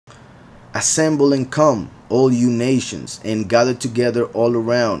Assemble and come, all you nations, and gather together all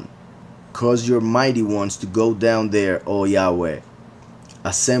around. Cause your mighty ones to go down there, O Yahweh.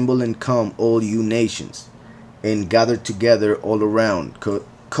 Assemble and come, all you nations, and gather together all around.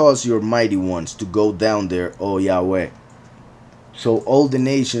 Cause your mighty ones to go down there, O Yahweh. So all the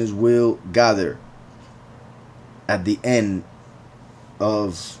nations will gather at the end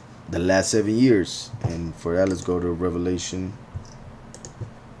of the last 7 years. And for that, let's go to Revelation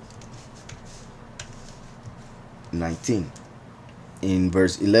 19. In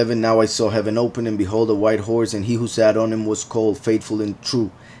verse 11, now I saw heaven open, and behold a white horse, and he who sat on him was called Faithful and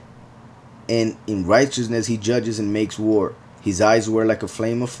True, and in righteousness he judges and makes war. His eyes were like a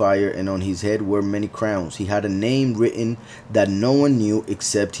flame of fire, and on his head were many crowns. He had a name written that no one knew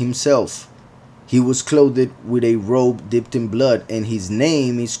except himself. He was clothed with a robe dipped in blood, and his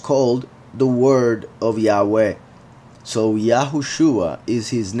name is called the Word of Yahweh. So Yahushua is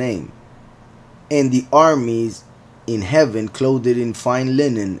his name. And the armies in heaven, clothed in fine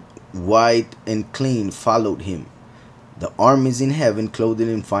linen, white and clean, followed him. The armies in heaven, clothed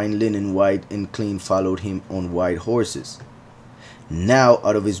in fine linen, white and clean, followed him on white horses. Now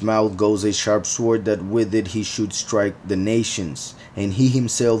out of his mouth goes a sharp sword, that with it he should strike the nations, and he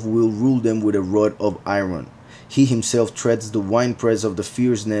himself will rule them with a rod of iron. He himself treads the winepress of the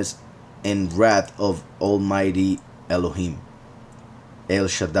fierceness and wrath of Almighty Elohim, El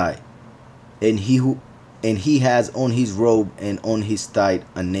Shaddai. And he has on his robe and on his thigh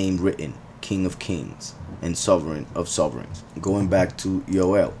a name written, King of Kings and Sovereign of Sovereigns. Going back to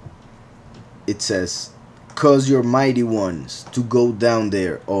Yoel, it says, cause your mighty ones to go down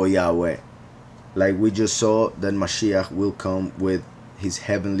there, O Yahweh. Like we just saw, that Mashiach will come with his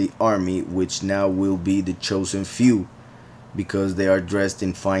heavenly army, which now will be the chosen few, because they are dressed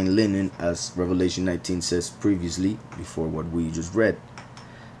in fine linen, as Revelation 19 says previously, before what we just read.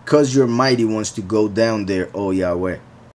 Cause your mighty ones to go down there, O Yahweh.